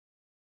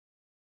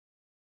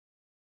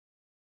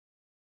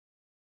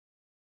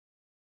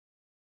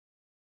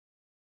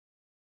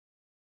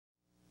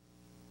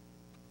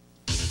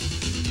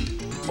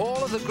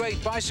the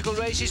great bicycle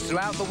races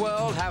throughout the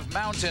world have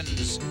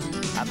mountains,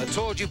 and the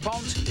Tour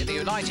DuPont in the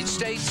United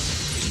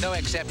States is no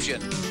exception.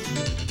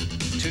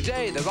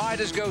 Today, the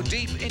riders go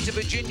deep into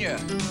Virginia,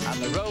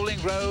 and the rolling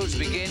roads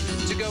begin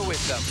to go with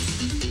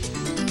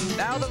them.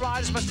 Now the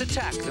riders must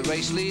attack the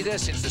race leader.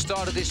 Since the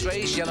start of this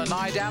race, Jelle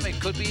Nydam,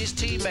 it could be his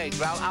teammate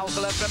Raul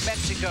Alcala from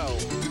Mexico,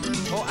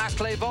 or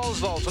Atle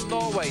Volsvold from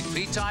Norway,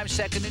 3-time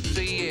second in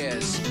 3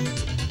 years.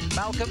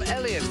 Malcolm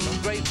Elliott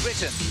from Great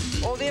Britain,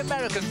 or the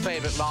American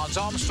favourite Lance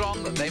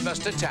Armstrong that they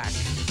must attack.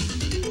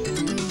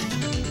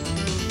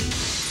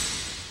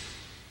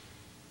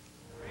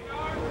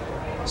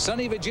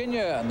 Sunny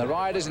Virginia, and the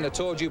riders in the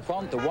Tour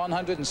DuPont, the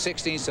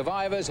 116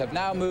 survivors, have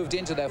now moved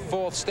into their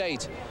 4th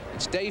state.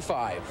 It's day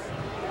 5.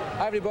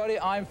 Hi everybody,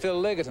 I'm Phil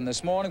Liggett, and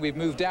this morning we've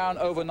moved down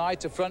overnight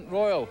to Front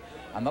Royal.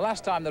 And the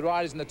last time the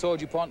riders in the Tour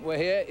DuPont were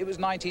here, it was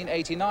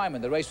 1989,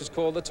 when the race was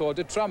called the Tour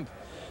de Trump.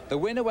 The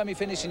winner when we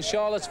finished in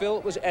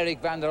Charlottesville was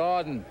Eric van der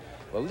Aarden.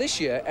 Well, this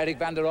year, Eric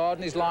van der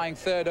Aarden is lying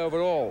 3rd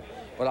overall,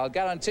 but I'll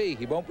guarantee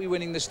he won't be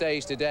winning the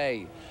stage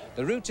today.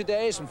 The route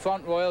today is from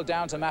Front Royal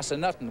down to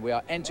Massanutten. We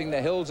are entering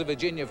the hills of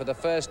Virginia for the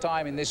first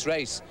time in this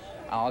race.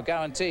 And I'll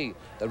guarantee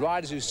the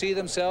riders who see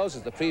themselves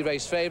as the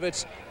pre-race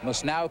favourites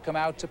must now come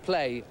out to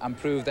play and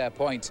prove their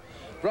point.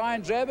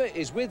 Brian Dreber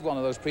is with one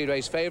of those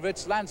pre-race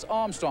favourites, Lance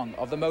Armstrong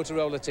of the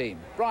Motorola team.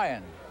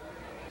 Brian.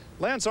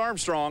 Lance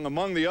Armstrong,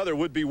 among the other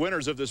would-be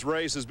winners of this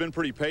race, has been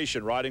pretty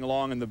patient, riding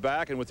along in the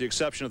back, and with the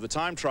exception of the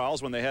time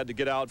trials when they had to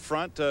get out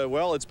front,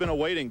 well, it's been a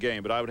waiting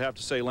game, but I would have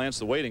to say, Lance,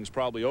 the waiting's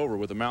probably over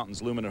with the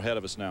mountains looming ahead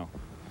of us now.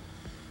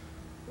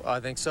 Well,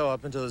 I think so.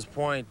 Up until this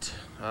point,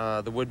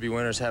 the would-be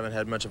winners haven't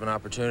had much of an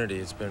opportunity.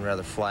 It's been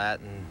rather flat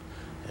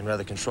and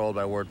rather controlled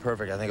by Word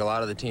Perfect. I think a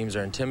lot of the teams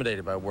are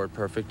intimidated by Word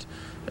Perfect,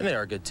 and they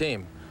are a good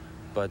team.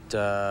 But,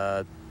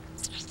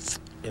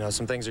 you know,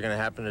 some things are going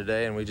to happen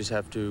today, and we just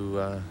have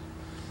to...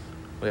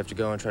 we have to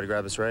go and try to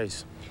grab this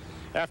race.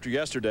 After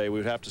yesterday, we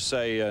would have to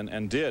say,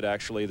 and did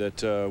actually,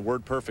 that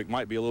Word Perfect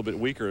might be a little bit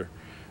weaker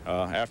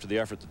after the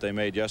effort that they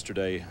made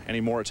yesterday. Any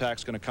more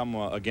attacks going to come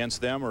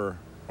against them, or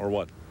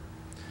what?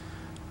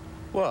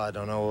 Well, I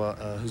don't know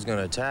who's going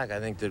to attack. I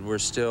think that we're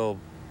still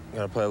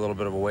going to play a little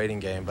bit of a waiting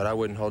game, but I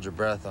wouldn't hold your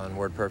breath on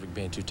Word Perfect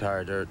being too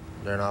tired. They're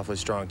an awfully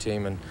strong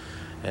team,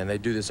 and they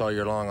do this all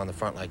year long on the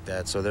front like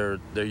that, so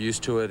they're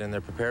used to it and they're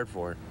prepared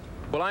for it.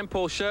 Well, I'm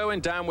Paul Sherwin,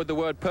 down with the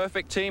Word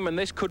Perfect team, and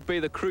this could be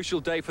the crucial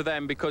day for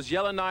them because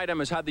Jelle Nydam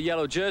has had the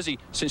yellow jersey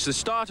since the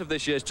start of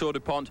this year's Tour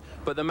DuPont,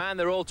 but the man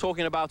they're all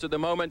talking about at the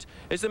moment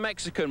is the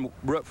Mexican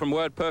from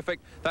Word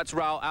Perfect, that's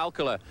Raul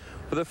Alcala.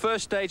 For the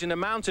first stage in the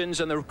mountains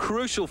and the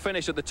crucial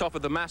finish at the top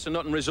of the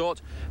Massanutten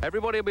resort,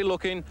 everybody will be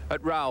looking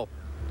at Raul.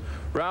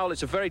 Raul,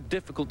 it's a very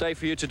difficult day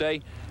for you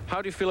today.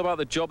 How do you feel about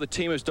the job the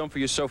team has done for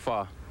you so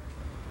far?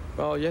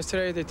 Well,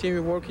 yesterday the team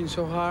was working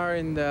so hard,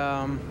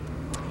 and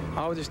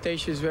our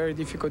stage is very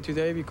difficult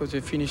today because they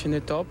finished in the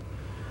top.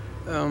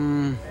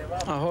 I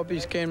hope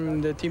this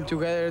came the team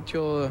together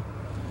till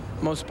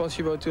most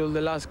possible till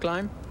the last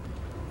climb,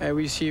 and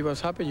we see what's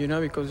happened, you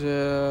know, because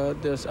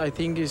I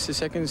think it's the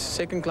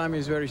second climb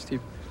is very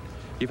steep.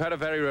 You've had a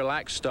very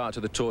relaxed start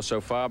to the Tour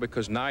so far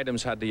because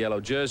Nydam's had the yellow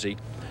jersey.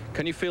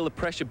 Can you feel the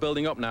pressure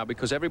building up now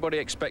because everybody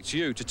expects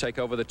you to take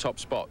over the top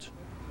spot?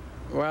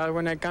 Well,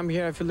 when I come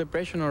here, I feel the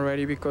pressure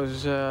already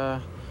because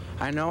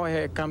I know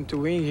I come to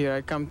win here.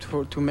 I come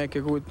to make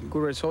a good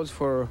results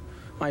for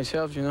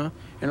myself, you know,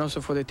 and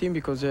also for the team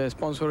because the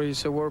sponsor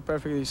is Word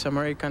Perfect, it's an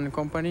American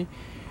company,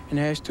 and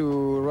it has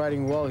to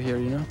riding well here,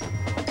 you know.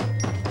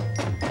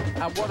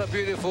 And what a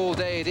beautiful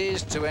day it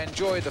is to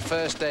enjoy the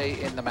first day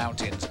in the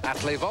mountains.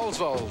 Atle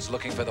Volsvold's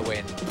looking for the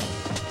win.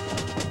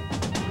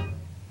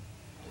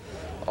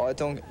 I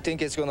don't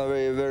think it's going to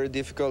be very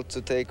difficult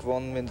to take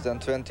 1 minute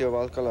and 20 of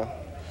Alcala.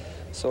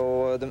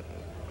 So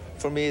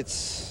for me,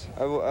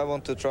 I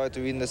want to try to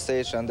win the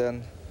stage, and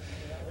then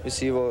we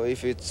see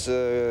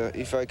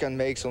if I can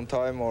make some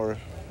time or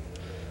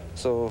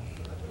so.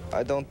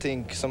 I don't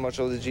think so much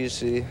of the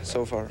GC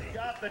so far.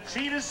 Got the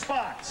cheetah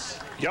spots.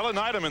 Jelle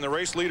Nydam in the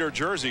race leader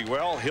jersey,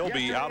 well, he'll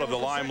be out of the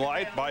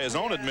limelight. By his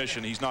own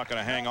admission, he's not going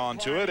to hang on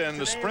to it. And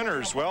the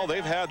sprinters, well,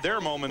 they've had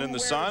their moment in the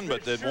sun,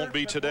 but it won't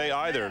be today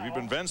either.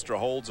 Ruben Venstre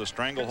holds a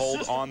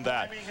stranglehold on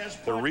that.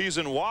 The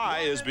reason why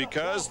is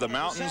because the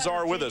mountains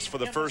are with us for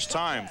the first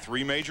time.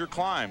 3 major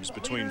climbs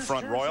between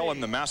Front Royal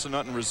and the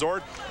Massanutten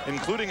Resort,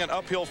 including an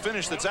uphill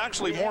finish that's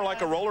actually more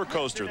like a roller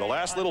coaster. The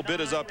last little bit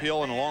is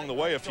uphill and along the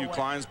way a few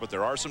climbs, but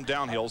there are some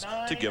downhills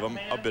to give them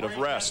a bit of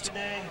rest.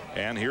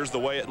 And here's the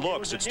way it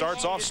looks. It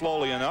starts off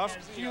slowly enough,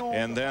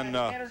 and then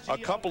a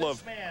couple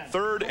of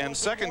 3rd and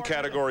 2nd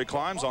category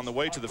climbs on the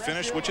way to the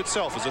finish, which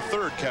itself is a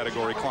 3rd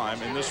category climb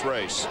in this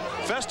race.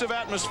 Festive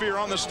atmosphere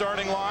on the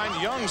starting line,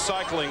 young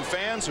cycling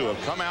fans who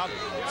have come out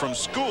from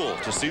school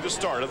to see the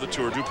start of the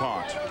Tour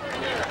DuPont.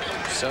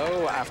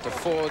 So, after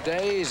 4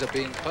 days of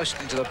being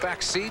pushed into the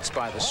back seats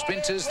by the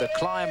sprinters, the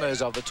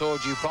climbers of the Tour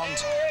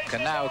DuPont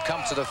can now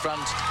come to the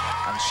front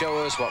and show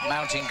us what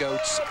mountain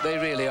goats they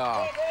really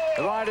are.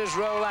 The riders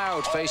roll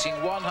out, facing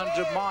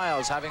 100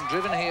 miles, having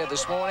driven here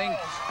this morning,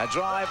 a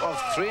drive of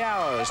 3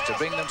 hours to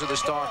bring them to the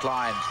start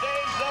line.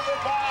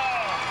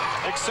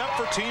 Except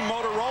for Team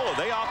Motorola.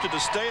 They opted to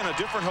stay in a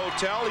different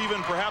hotel,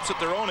 even perhaps at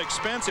their own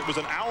expense. It was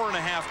an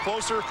hour-and-a-half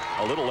closer,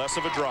 a little less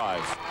of a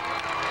drive.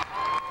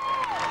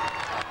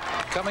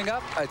 Coming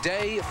up, a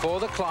day for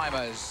the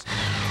climbers.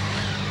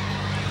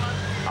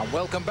 And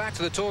welcome back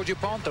to the Tour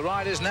DuPont. The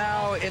riders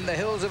now in the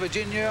hills of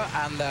Virginia,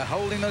 and they're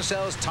holding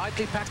themselves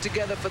tightly packed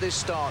together for this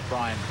start,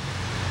 Brian.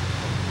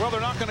 Well,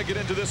 they're not going to get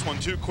into this one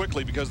too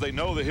quickly because they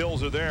know the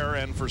hills are there,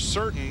 and for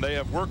certain they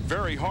have worked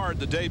very hard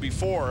the day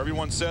before.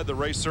 Everyone said the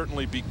race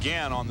certainly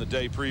began on the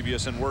day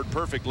previous, and Word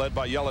Perfect, led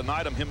by Yellow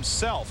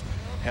himself,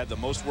 had the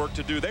most work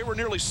to do. They were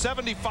nearly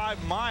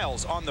 75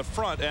 miles on the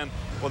front, and,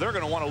 well, they're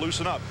going to want to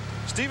loosen up.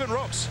 Steven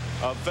Rooks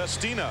of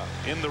Festina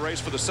in the race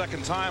for the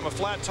second time. A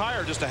flat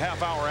tire just a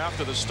half hour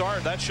after the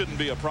start. That shouldn't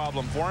be a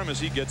problem for him as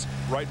he gets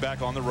right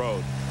back on the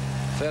road.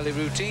 Fairly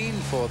routine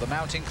for the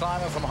mountain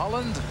climber from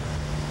Holland,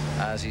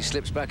 as he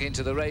slips back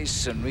into the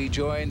race and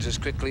rejoins as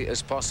quickly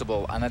as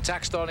possible. An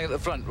attack starting at the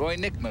front. Roy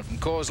Nickman from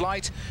Coors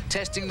Light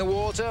testing the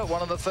water,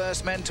 one of the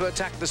first men to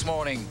attack this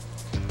morning.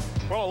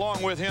 Well,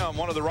 along with him,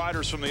 one of the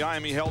riders from the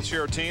IME Health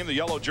Share team, the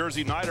yellow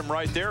jersey Neidham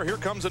right there. Here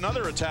comes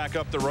another attack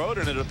up the road,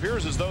 and it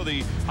appears as though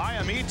the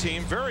IME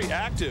team very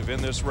active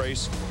in this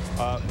race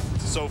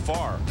so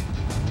far.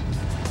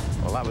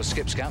 Well, that was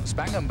Skip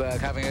Spangenberg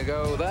having a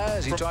go there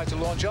as he tried to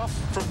launch off.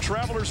 From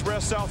Travelers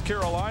Rest, South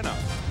Carolina.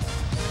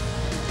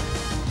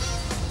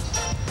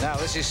 Now,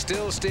 this is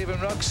still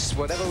Steven Rooks.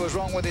 Whatever was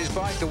wrong with his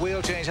bike, the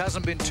wheel change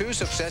hasn't been too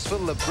successful.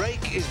 The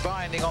brake is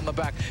binding on the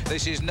back.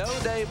 This is no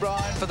day,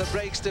 Brian, for the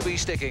brakes to be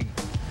sticking.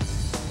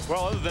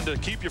 Well, other than to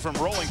keep you from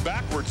rolling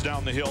backwards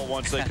down the hill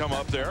once they come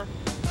up there.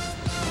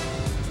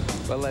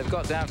 Well, they've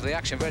got down to the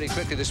action very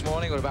quickly this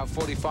morning. We're about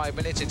 45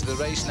 minutes into the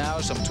race now,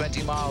 some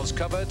 20 miles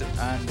covered,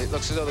 and it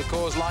looks as though the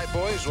Coors Light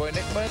boys, Roy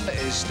Nickman,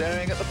 is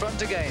staring at the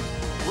front again.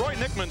 Roy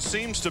Nickman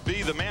seems to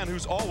be the man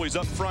who's always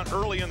up front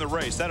early in the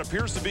race. That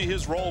appears to be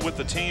his role with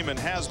the team and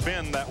has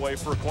been that way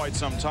for quite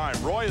some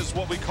time. Roy is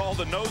what we call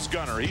the nose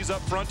gunner. He's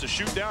up front to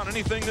shoot down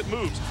anything that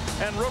moves.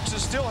 And Rooks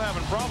is still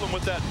having a problem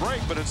with that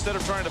brake, but instead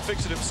of trying to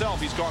fix it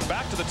himself, he's gone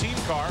back to the team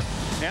car,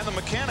 and the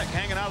mechanic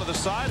hanging out of the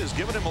side has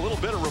given him a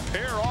little bit of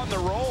repair on the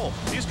roll.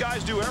 These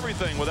guys do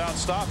everything without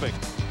stopping.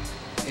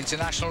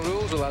 International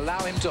rules will allow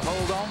him to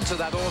hold on to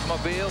that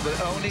automobile,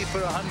 but only for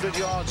 100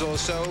 yards or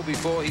so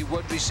before he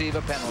would receive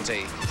a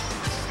penalty.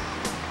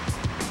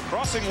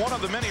 Crossing one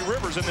of the many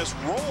rivers in this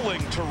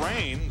rolling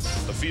terrain,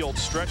 the field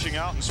stretching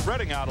out and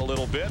spreading out a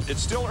little bit.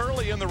 It's still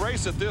early in the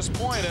race at this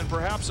point, and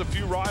perhaps a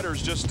few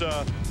riders just,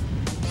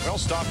 well,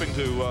 stopping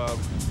to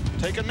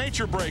take a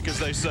nature break, as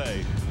they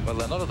say. Well,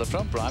 they're not at the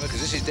front, Brian,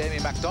 because this is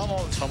Damien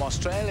MacDonald from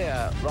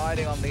Australia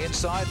riding on the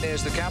inside.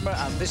 There's the camera,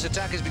 and this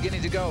attack is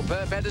beginning to go.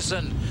 Per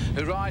Pedersen,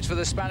 who rides for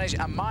the Spanish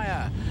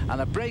Amaya, and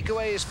a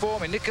breakaway is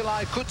forming.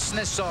 Nikolai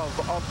Kuznetsov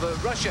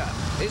of Russia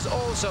is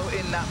also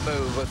in that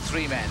move with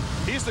 3 men.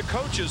 He's the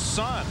coach's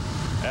son,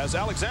 as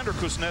Alexander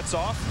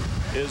Kuznetsov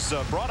is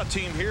brought a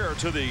team here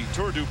to the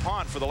Tour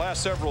DuPont for the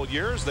last several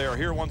years. They are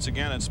here once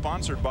again and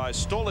sponsored by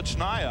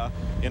Stolichnaya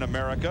in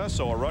America.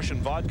 So a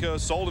Russian vodka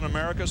sold in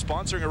America,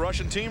 sponsoring a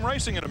Russian team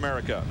racing in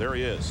America. There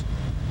he is.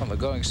 Well, they're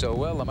going so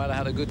well, they might have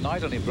had a good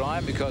night on him,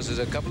 Brian, because there's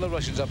a couple of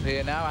Russians up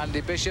here now.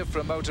 Andy Bishop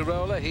from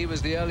Motorola, he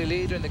was the early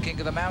leader in the King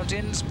of the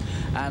Mountains.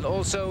 And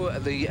also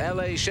the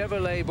LA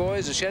Chevrolet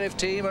boys, the Sheriff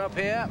team, are up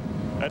here.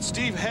 That's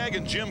Steve Haig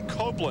and Jim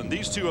Copeland.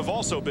 These two have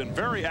also been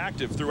very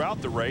active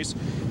throughout the race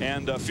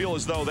and feel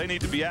as though they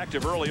need to be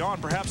active early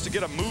on, perhaps to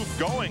get a move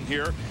going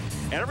here.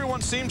 And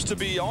everyone seems to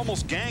be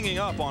almost ganging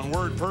up on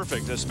Word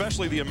Perfect,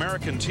 especially the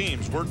American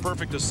teams. Word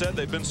Perfect has said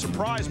they've been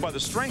surprised by the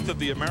strength of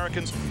the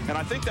Americans, and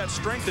I think that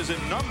strength is in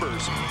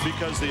numbers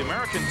because the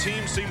American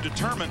teams seem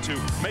determined to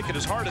make it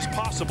as hard as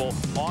possible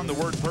on the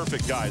Word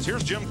Perfect guys.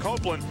 Here's Jim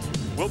Copeland.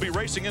 Will be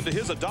racing into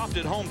his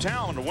adopted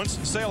hometown of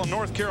Winston-Salem,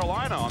 North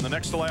Carolina on the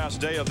next to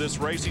last day of this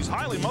race. He's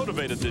highly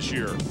motivated this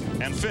year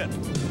and fit.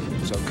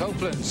 So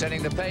Copeland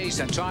setting the pace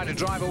and trying to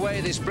drive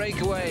away this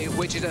breakaway,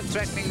 which is a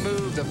threatening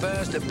move. The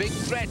first, a big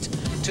threat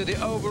to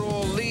the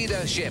overall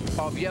leadership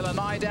of Yellow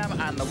Neidham,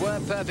 and the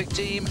Word Perfect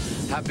team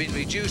have been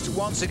reduced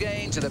once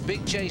again to the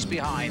big chase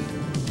behind.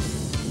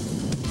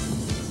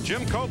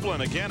 Jim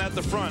Copeland again at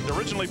the front,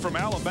 originally from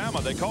Alabama.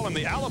 They call him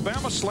the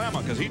Alabama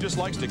Slammer because he just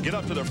likes to get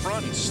up to the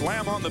front and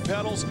slam on the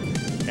pedals,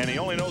 and he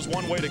only knows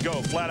one way to go,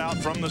 flat out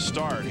from the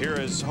start. Here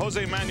is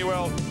Jose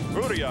Manuel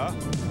Uria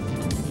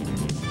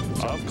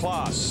of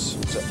Class.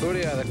 So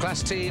Uria, the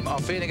Class team, are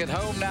feeling at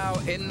home now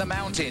in the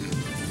mountain.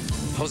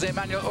 Jose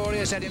Manuel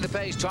Uria setting the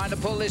pace, trying to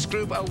pull this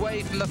group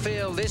away from the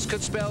field. This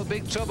could spell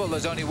big trouble.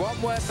 There's only one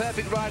Word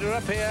Perfect rider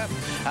up here,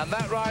 and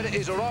that rider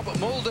is Rob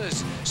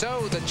Mulders.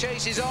 So the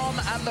chase is on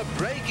and the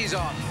break is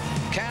on.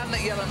 Can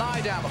Yellow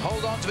Neidham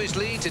hold on to his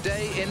lead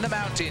today in the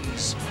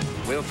mountains?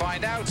 We'll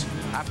find out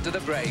after the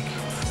break.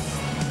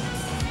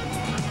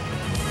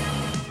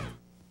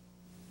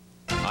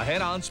 Ahead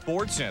ahead on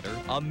SportsCenter,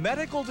 a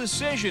medical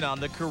decision on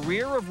the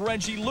career of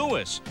Reggie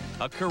Lewis,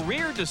 a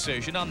career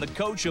decision on the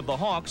coach of the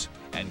Hawks,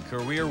 and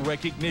career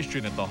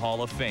recognition at the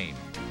Hall of Fame.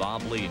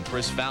 Bob Lee and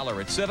Chris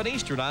Fowler at 7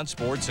 Eastern on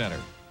SportsCenter.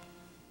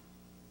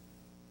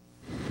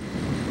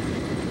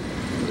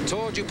 The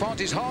Tour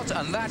DuPont is hot,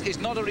 and that is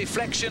not a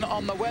reflection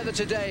on the weather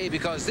today,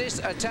 because this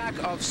attack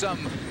of some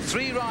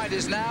 3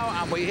 riders now,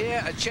 and we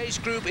hear a chase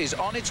group is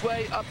on its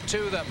way up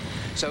to them.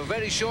 So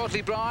very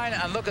shortly, Brian,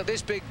 and look at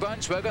this big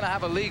bunch, we're going to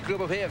have a lead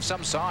group up here of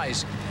some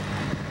size.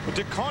 Well,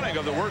 Dick Koenig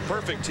of the Word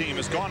Perfect team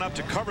has gone up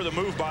to cover the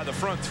move by the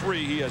front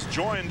 3. He has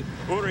joined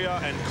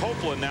Uria and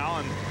Copeland now,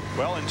 and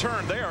well, in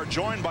turn, they are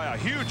joined by a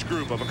huge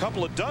group of a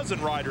couple of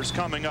dozen riders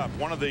coming up.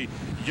 One of the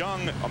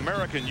young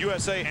American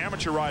USA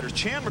amateur riders,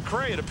 Chan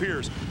McRae, it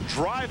appears,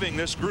 driving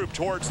this group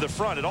towards the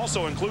front. It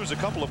also includes a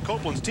couple of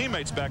Copeland's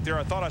teammates back there.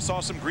 I thought I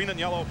saw some green and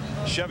yellow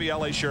Chevy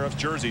LA Sheriff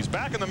jerseys.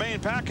 Back in the main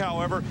pack,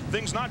 however,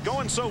 things not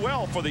going so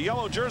well for the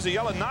yellow jersey,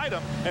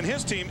 Yellow-Neidam, and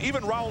his team.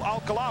 Even Raul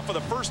Alcala, for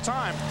the first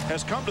time,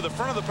 has come to the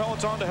front of the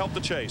peloton to help the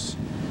chase.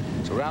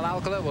 So Raul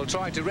Alcala will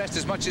try to rest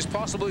as much as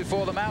possible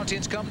before the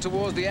mountains come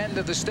towards the end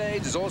of the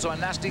stage. There's also a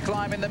nasty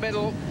climb in the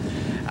middle,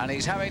 and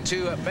he's having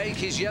to make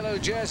his yellow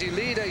jersey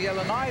leader,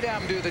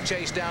 Yellow-Neidam, do the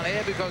chase down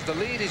here, because the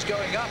lead is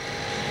going up,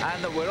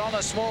 and we're on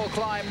a small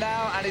climb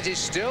now, and it is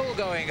still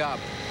going up.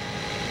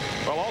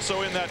 Well,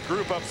 also in that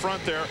group up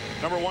front there,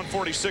 number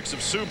 146 of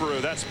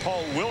Subaru, that's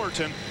Paul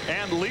Willerton,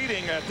 and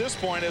leading at this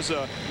point is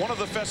one of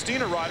the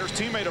Festina riders,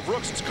 teammate of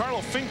Rooks. It's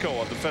Carlo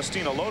Finco of the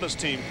Festina Lotus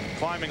team,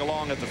 climbing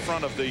along at the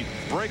front of the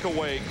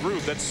breakaway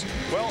group. That's,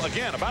 well,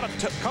 again, about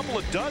a couple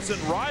of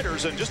dozen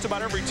riders and just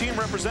about every team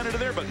represented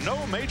there, but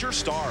no major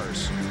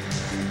stars.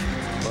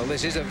 Well,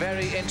 this is a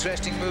very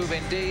interesting move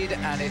indeed,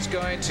 and it's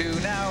going to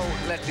now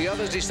let the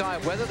others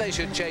decide whether they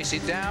should chase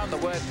it down. The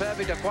Word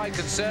Perfect are quite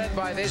concerned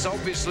by this,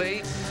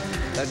 obviously.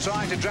 They're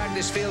trying to drag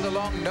this field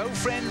along. No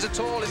friends at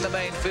all in the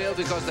main field,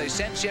 because they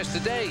sensed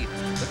yesterday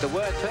that the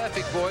Word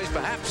Perfect boys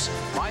perhaps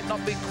might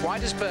not be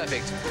quite as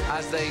perfect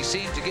as they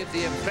seem to give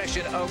the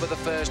impression over the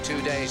first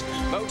 2 days.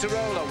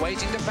 Motorola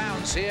waiting to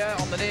bounce here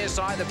on the near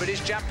side, the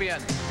British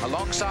champion,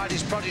 alongside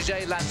his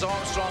protege Lance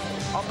Armstrong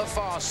on the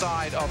far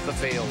side of the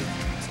field.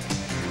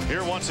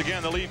 Here once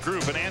again the lead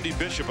group, and Andy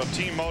Bishop of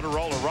Team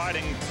Motorola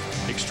riding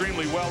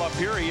extremely well up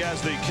here. He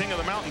has the King of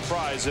the Mountain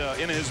prize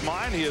in his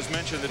mind. He has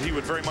mentioned that he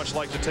would very much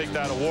like to take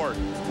that award.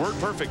 Word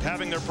Perfect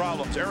having their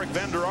problems. Eric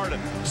van der Arden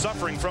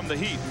suffering from the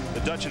heat. The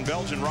Dutch and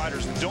Belgian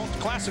riders don't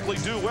classically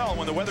do well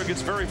when the weather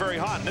gets very, very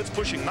hot, and it's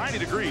pushing 90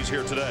 degrees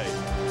here today.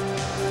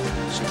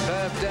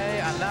 Superb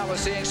day, and now we're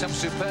seeing some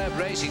superb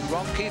racing.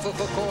 Ron Kiefel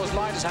for Coors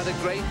Light has had a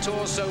great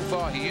tour so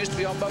far. He used to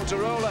be on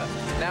Motorola.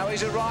 Now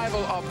he's a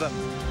rival of them.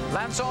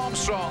 Lance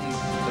Armstrong,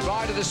 the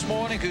rider this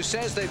morning, who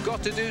says they've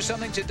got to do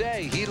something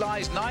today. He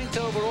lies 9th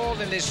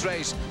overall in this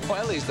race.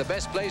 Well, he's the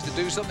best place to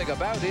do something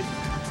about it.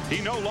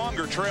 He no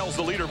longer trails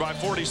the leader by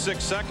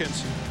 46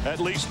 seconds, at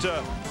least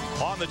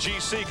on the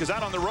GC, because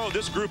out on the road,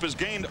 this group has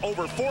gained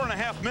over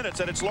 4.5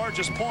 minutes at its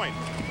largest point.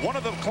 One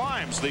of the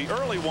climbs, the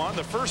early one,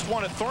 the first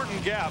one at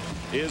Thornton Gap,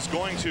 is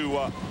going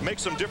to make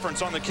some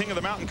difference on the King of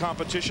the Mountain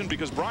competition,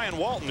 because Brian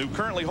Walton, who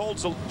currently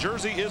holds the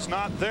jersey, is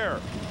not there.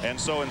 And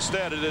so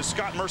instead, it is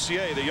Scott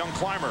Mercier, the young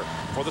climber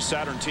for the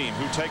Saturn team,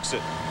 who takes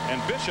it.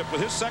 And Bishop,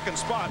 with his second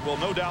spot, will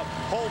no doubt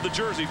hold the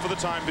jersey for the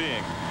time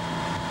being.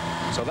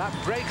 So that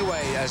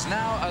breakaway has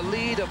now a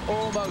lead of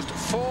almost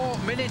 4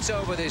 minutes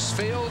over this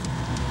field,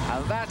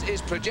 and that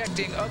is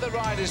projecting other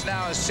riders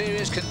now as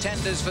serious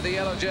contenders for the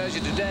yellow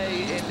jersey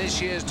today in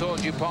this year's Tour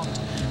DuPont.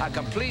 A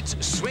complete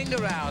swing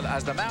around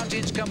as the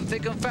mountains come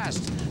thick and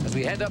fast as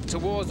we head up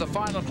towards the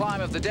final climb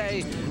of the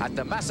day at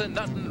the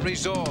Massanutten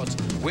Resort.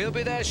 We'll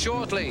be there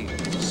shortly.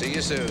 See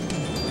you soon.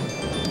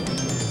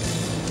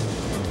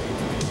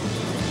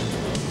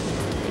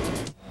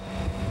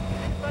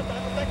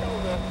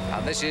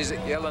 And this is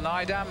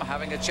Yellow-Neidam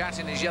having a chat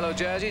in his yellow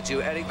jersey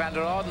to Eric van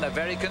der Arden. They're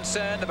very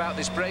concerned about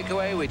this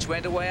breakaway, which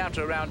went away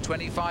after around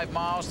 25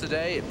 miles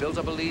today. It built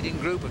up a leading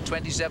group of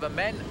 27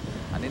 men.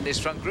 And in this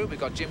front group, we've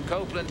got Jim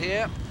Copeland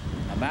here,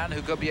 a man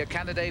who could be a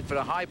candidate for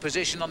a high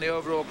position on the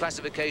overall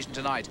classification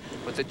tonight.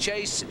 But the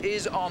chase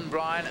is on,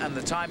 Brian, and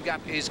the time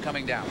gap is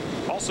coming down.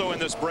 Also in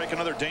this break,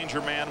 another danger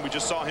man. We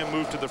just saw him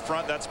move to the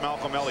front. That's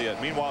Malcolm Elliott.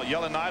 Meanwhile,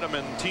 Yellow-Neidam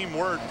and Team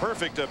Word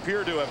Perfect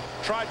appear to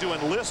have tried to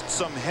enlist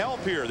some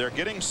help here. They're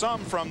getting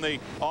some from the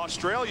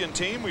Australian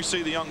team. We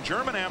see the young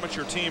German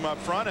amateur team up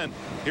front, and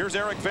here's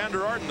Eric van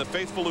der Arden, the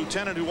faithful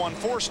lieutenant who won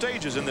 4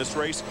 stages in this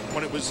race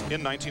when it was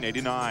in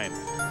 1989.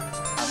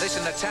 And this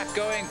is an attack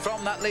going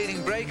from that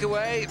leading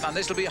breakaway, and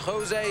this will be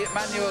Jose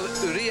Manuel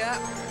Uria,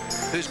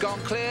 who's gone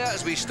clear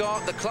as we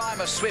start the climb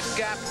of Swift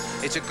Gap.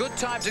 It's a good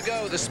time to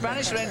go. The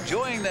Spanish are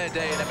enjoying their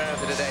day in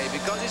America today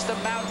because it's the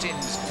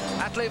mountains.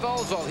 Atle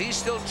Volvo, he's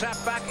still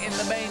trapped back in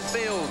the main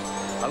field,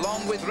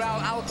 along with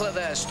Raul Alcala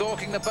there,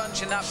 stalking the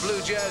bunch in that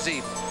blue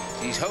jersey.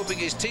 He's hoping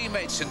his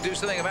teammates can do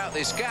something about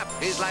this gap.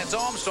 Here's Lance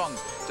Armstrong.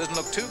 Doesn't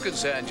look too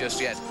concerned just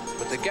yet,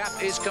 but the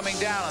gap is coming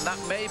down, and that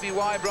may be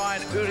why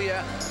Brian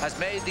Uria has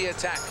made the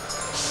attack.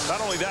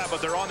 Not only that,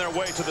 but they're on their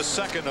way to the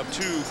second of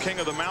two King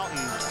of the Mountain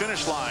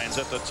finish lines.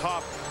 At the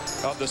top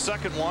of the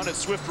second one, it's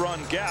Swift Run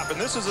Gap, and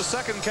this is a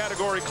second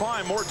category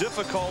climb, more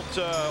difficult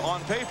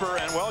on paper,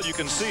 and well, you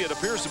can see it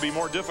appears to be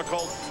more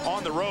difficult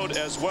on the road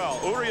as well.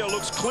 Uria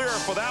looks clear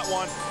for that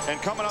one,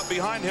 and coming up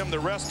behind him, the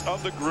rest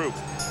of the group.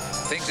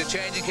 Things are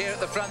changing here at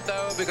the front,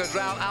 though, because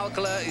Raul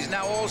Alcala is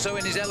now also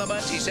in his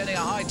element. He's setting a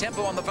high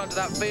tempo on the front of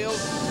that field.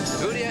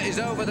 Uria is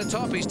over the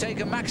top. He's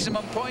taken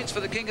maximum points for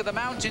the King of the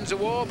Mountains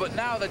award, but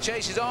now the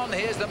chase is on.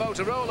 Here's the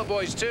Motorola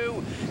boys,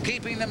 too,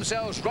 keeping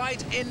themselves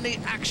right in the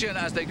action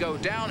as they go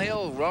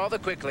downhill rather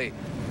quickly.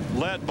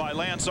 Led by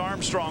Lance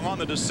Armstrong on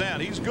the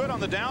descent. He's good on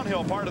the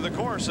downhill part of the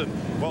course,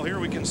 and well, here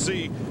we can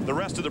see the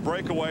rest of the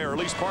breakaway, or at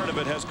least part of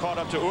it, has caught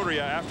up to Uria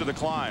after the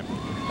climb.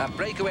 That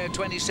breakaway of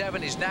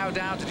 27 is now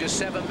down to just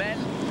 7 men.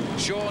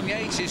 Sean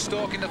Yates is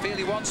stalking the field.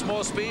 He wants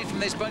more speed from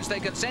this bunch. They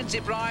can sense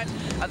it, Brian,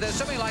 and there's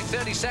something like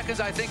 30 seconds,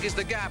 I think, is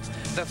the gap.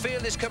 The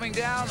field is coming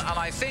down, and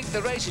I think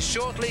the race is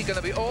shortly going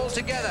to be all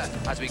together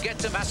as we get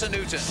to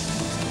Massanutten.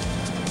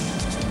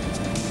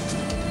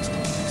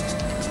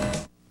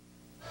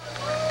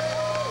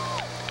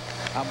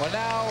 And we're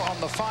now on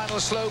the final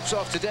slopes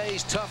of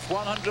today's tough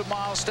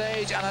 100-mile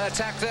stage, and an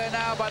attack there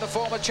now by the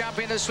former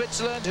champion of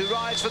Switzerland who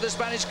rides for the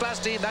Spanish class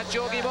team. That's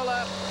Jorgi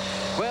Müller.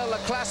 Well, the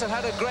class have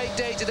had a great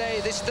day today.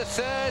 This is the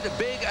third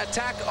big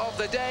attack of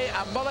the day,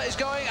 and Müller is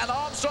going, and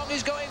Armstrong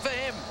is going for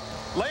him.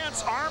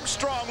 Lance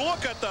Armstrong,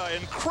 look at the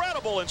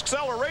incredible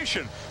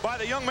acceleration by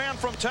the young man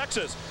from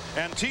Texas.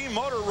 And Team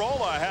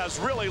Motorola has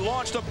really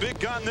launched a big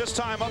gun this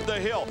time up the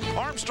hill.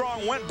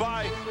 Armstrong went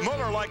by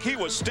Müller like he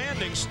was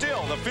standing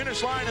still. The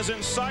finish line is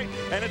in sight,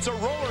 and it's a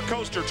roller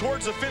coaster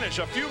towards the finish.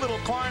 A few little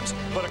climbs,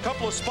 but a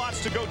couple of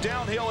spots to go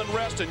downhill and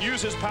rest and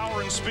use his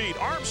power and speed.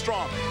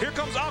 Armstrong, here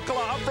comes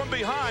Alcala up from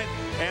behind,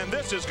 and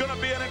this is going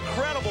to be an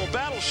incredible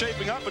battle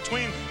shaping up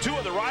between two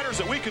of the riders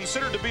that we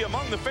consider to be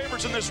among the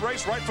favorites in this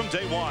race right from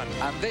day one.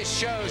 And this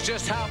shows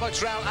just how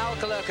much Raul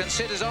Alcala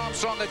considers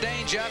Armstrong a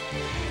danger.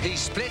 He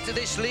split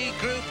this lead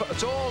group.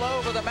 It's all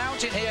over the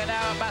mountain here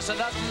now at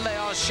Massanutten. They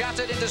are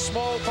shattered into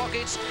small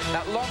pockets.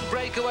 That long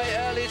breakaway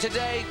earlier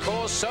today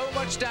caused so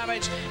much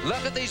damage.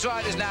 Look at these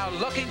riders now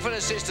looking for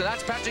assistance.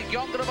 That's Patrick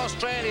Jonker of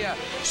Australia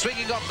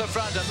swinging off the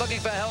front and looking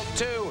for help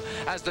too,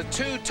 as the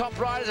two top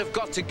riders have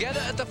got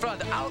together at the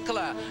front.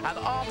 Alcala and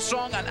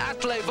Armstrong, and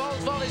Atle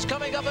Voldsvold is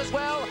coming up as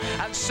well,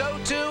 and so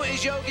too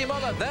is Jorgi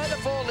Müller. They're the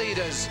four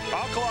leaders.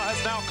 Alcala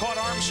has now caught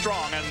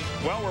Armstrong, and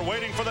well, we're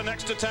waiting for the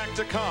next attack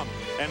to come.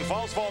 And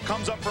Voldsvold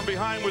comes up from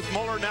behind with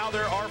Müller. Now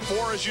there are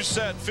four, as you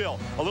said, Phil.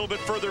 A little bit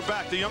further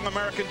back, the young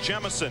American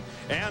Jemison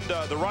and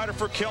the rider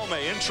for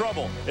Kelme in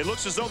trouble. It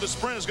looks as though the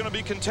sprint is going to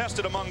be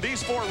contested among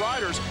these four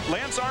riders.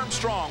 Lance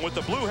Armstrong with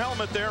the blue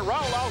helmet there.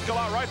 Raul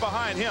Alcala right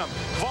behind him.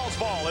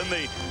 Voldsvold in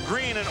the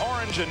green and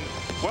orange and,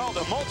 well,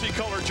 the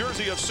multicolored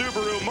jersey of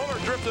Subaru.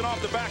 Müller drifting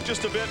off the back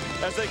just a bit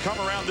as they come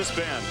around this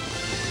bend.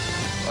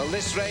 Well,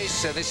 this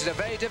race, this is a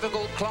very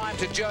difficult climb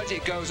to judge.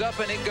 It goes up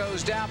and it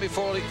goes down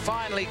before it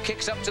finally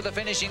kicks up to the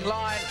finishing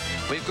line.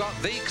 We've got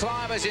the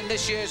climbers in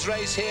this year's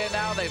race here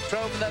now. They've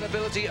proven their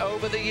ability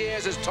over the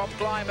years as top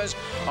climbers.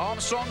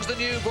 Armstrong's the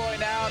new boy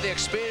now. The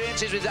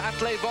experience is with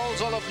Atle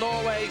Voldsvold of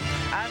Norway,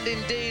 and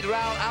indeed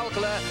Raul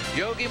Alcala.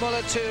 Jorgi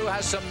Müller too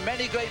has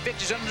many great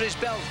victories under his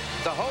belt.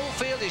 The whole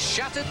field is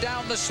shattered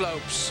down the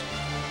slopes.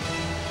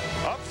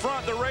 Up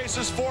front, the race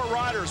is four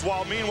riders,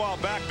 while meanwhile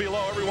back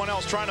below, everyone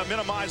else trying to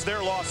minimize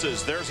their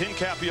losses. There's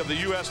Hincapie of the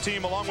U.S.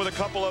 team, along with a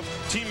couple of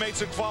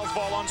teammates at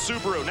Voldsvold on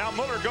Subaru. Now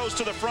Müller goes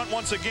to the front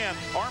once again.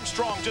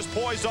 Armstrong just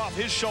poised off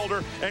his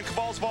shoulder, and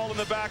Voldsvold in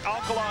the back.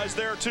 Alcala is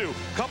there too.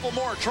 Couple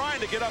more trying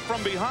to get up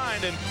from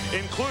behind, and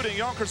including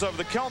Jonkers of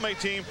the Kelme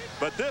team.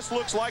 But this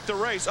looks like the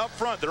race up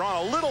front. They're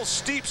on a little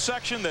steep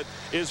section that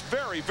is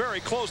very, very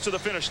close to the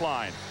finish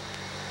line.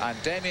 And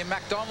Damien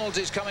McDonald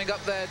is coming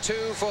up there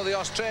too for the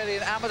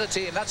Australian amateur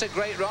team. That's a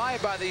great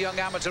ride by the young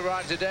amateur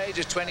rider today,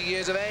 just 20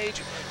 years of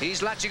age.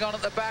 He's latching on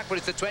at the back, but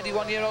it's the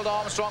 21-year-old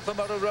Armstrong for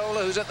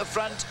Motorola who's at the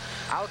front.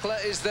 Alcala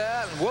is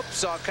there, and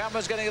whoops, our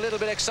camera's getting a little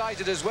bit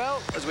excited as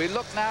well as we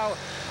look now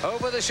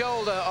over the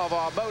shoulder of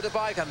our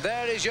motorbike, and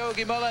there is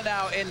Jorgi Müller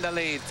now in the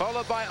lead,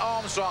 followed by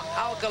Armstrong,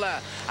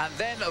 Alcala, and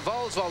then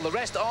Voldsvold. The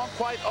rest aren't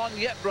quite on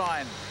yet,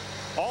 Brian.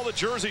 All the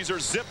jerseys are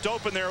zipped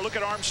open there. Look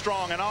at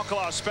Armstrong and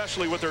Alcala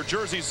especially with their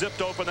jerseys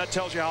zipped open. That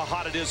tells you how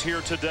hot it is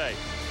here today.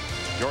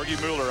 Jorgi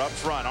Müller up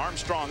front.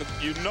 Armstrong,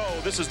 you know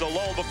this is the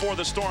lull before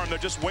the storm. They're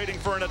just waiting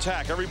for an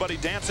attack. Everybody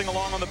dancing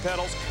along on the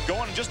pedals,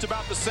 going just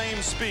about the same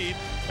speed.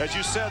 As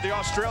you said, the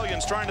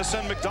Australians trying to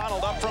send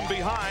McDonald up from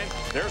behind.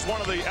 There's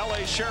one of the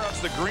LA Sheriffs,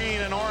 the green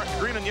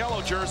and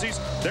yellow jerseys.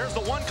 There's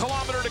the 1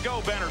 kilometer to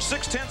go, Benner.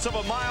 0.6 of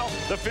a mile.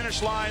 The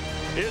finish line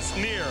is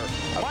near.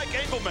 Mike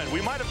Engelman,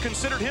 we might have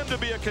considered him to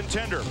be a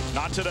contender.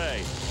 Not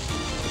today.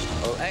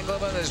 Well,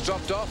 Engelmann has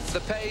dropped off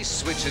the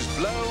pace, which has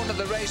blown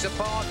the race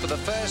apart for the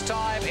first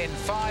time in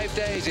 5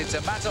 days. It's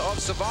a matter of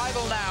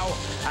survival now,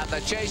 and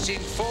they're chasing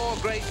 4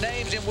 great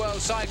names in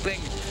world cycling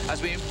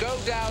as we go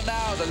down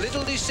now the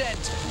little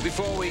descent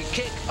before we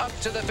kick up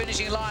to the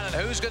finishing line. And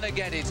who's going to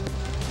get it?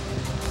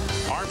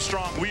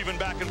 Armstrong weaving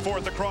back and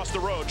forth across the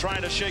road,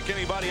 trying to shake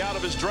anybody out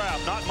of his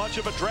draft. Not much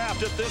of a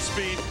draft at this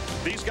speed.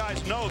 These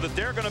guys know that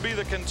they're going to be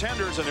the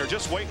contenders, and they're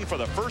just waiting for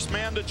the first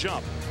man to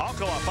jump.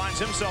 Alcala finds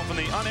himself in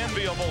the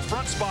unenviable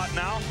front spot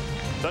now.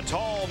 The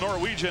tall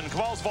Norwegian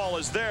Kvalsvold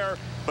is there,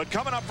 but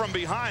coming up from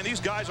behind, these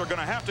guys are going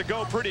to have to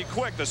go pretty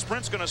quick. The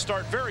sprint's going to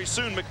start very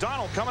soon.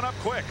 McDonald coming up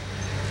quick.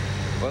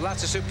 Well,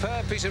 that's a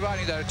superb piece of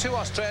riding. There are 2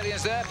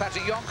 Australians there.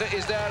 Patrick Jonker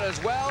is there as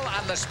well.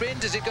 And the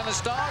sprint, is it going to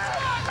start?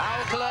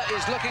 Alcala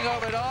is looking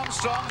over at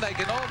Armstrong. They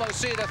can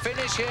almost see the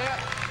finish here.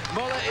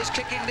 Muller is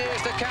kicking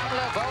nearest the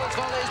camera.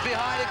 Volkswagen is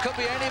behind. It could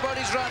be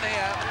anybody's run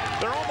here.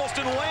 They're almost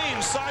in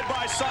lanes side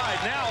by side.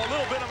 Now a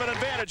little bit of an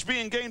advantage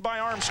being gained by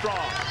Armstrong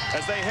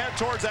as they head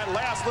towards that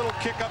last little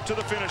kick up to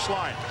the finish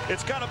line.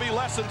 It's got to be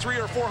less than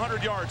 300 or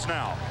 400 yards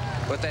now.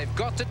 But they've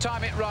got to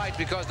time it right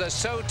because they're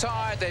so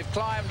tired. They've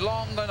climbed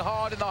long and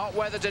hard in the hot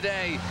weather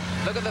today.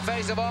 Look at the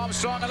face of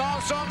Armstrong, and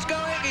Armstrong's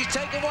going. He's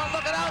taken one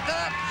look at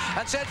Alcala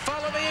and said,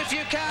 follow me if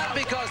you can,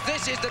 because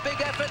this is the big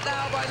effort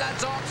now by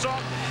Lance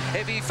Armstrong.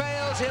 If he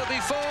fails, he'll be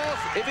 4th.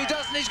 If he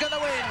doesn't, he's going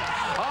to win.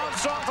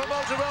 Armstrong from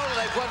Motorola.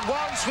 They've won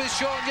once with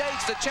Sean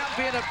Yates, the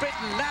champion of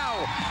Britain.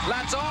 Now,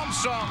 Lance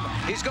Armstrong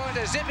is going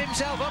to zip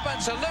himself up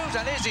and salute,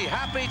 and is he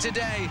happy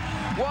today?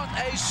 What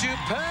a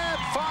superb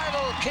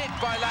final kick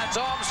by Lance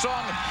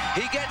Armstrong.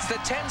 He gets the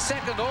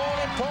 10-second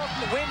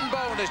all-important win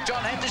bonus.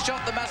 John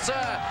Hendershot, the masseur,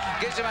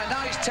 gives him a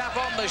nice tap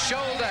on the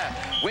shoulder.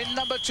 Win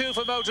number 2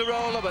 for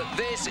Motorola, but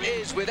this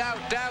is, without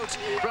doubt,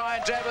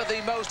 Brian Drever,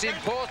 the most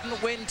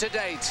important win to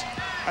date.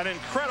 An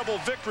incredible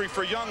victory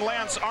for young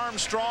Lance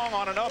Armstrong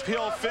on an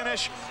uphill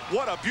finish.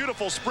 What a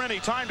beautiful sprint. He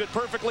timed it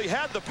perfectly,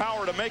 had the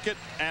power to make it,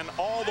 and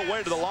all the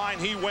way to the line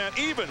he went,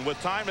 even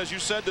with time, as you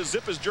said, to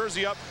zip his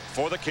jersey up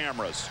for the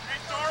cameras.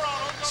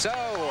 So,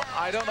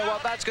 I don't know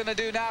what that's going to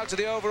do now to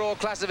the overall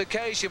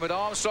classification, but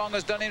Armstrong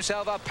has done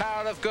himself a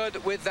power of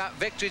good with that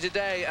victory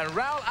today. And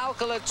Raul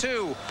Alcala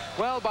too,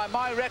 well, by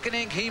my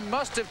reckoning, he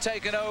must have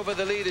taken over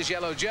the leader's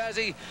yellow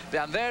jersey.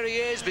 And there he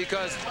is,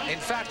 because, in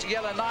fact,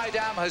 Jelle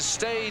Nijdam has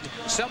stayed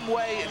some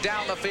way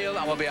down the field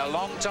and will be a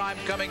long time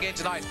coming in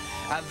tonight.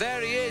 And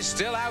there he is,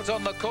 still out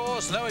on the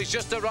course. No, he's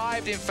just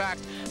arrived, in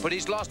fact, but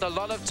he's lost a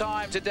lot of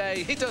time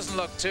today. He doesn't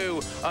look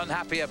too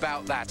unhappy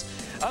about that.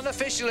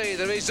 Unofficially,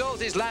 the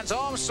result is Lance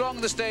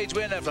Armstrong, the stage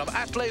winner, from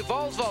Atle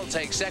Volkswagen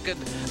takes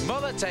 2nd,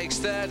 Muller takes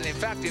 3rd, and in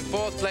fact in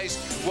 4th place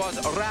was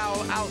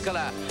Raul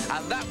Alcala.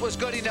 And that was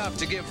good enough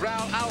to give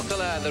Raul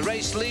Alcala the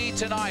race lead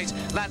tonight.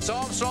 Lance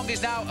Armstrong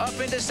is now up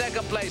into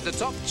 2nd place. The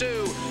top 2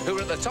 who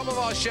are at the top of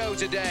our show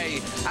today,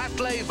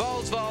 Atle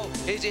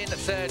Volkswagen is in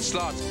 3rd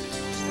slot.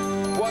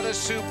 What a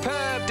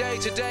superb day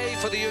today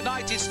for the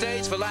United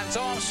States, for Lance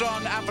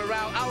Armstrong and for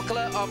Raul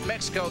Alcala of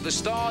Mexico. The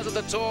stars of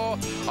the Tour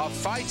are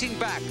fighting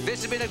back.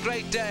 This has been a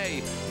great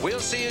day.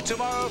 We'll see you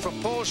tomorrow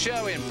from Paul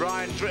Sherwin,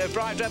 Brian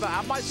Drever,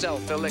 and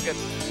myself, Phil Lickett.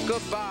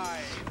 Goodbye.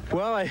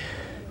 Well,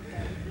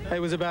 it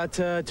was about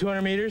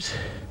 200 meters,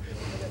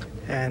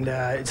 and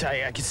I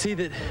could see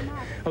that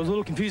I was a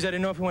little confused. I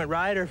didn't know if it went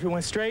right or if it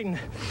went straight,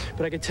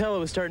 but I could tell it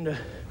was starting to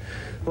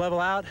level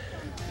out.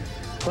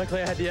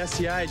 Luckily, I had the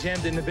STI. I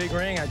jammed it in the big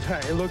ring.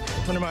 I looked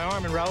under my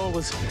arm, and Raul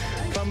was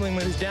fumbling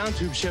with his down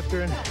tube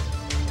shifter, and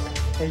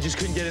he just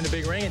couldn't get in the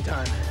big ring in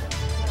time.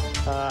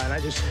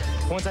 And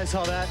once I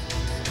saw that,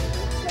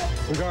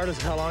 regardless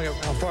of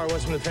how far it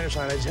was from the finish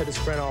line, I just had to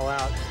sprint all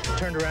out.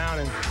 Turned around,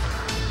 and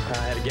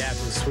I had a gap.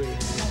 It was sweet.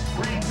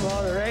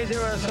 Well, the race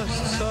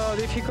was so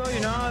difficult, you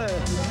know.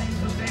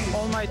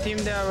 All my team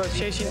there was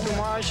chasing too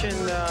much,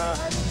 and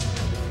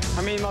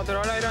I mean,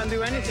 Motorola, I don't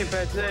do anything,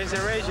 but it's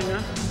a race, you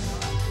know.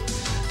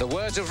 The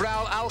words of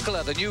Raul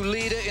Alcala, the new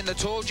leader in the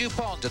Tour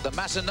DuPont at the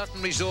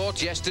Massanutten Resort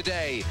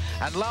yesterday.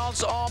 And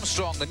Lance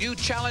Armstrong, the new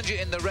challenger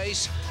in the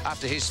race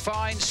after his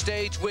fine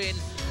stage win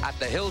at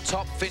the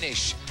hilltop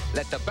finish.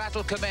 Let the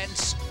battle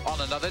commence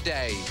on another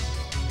day.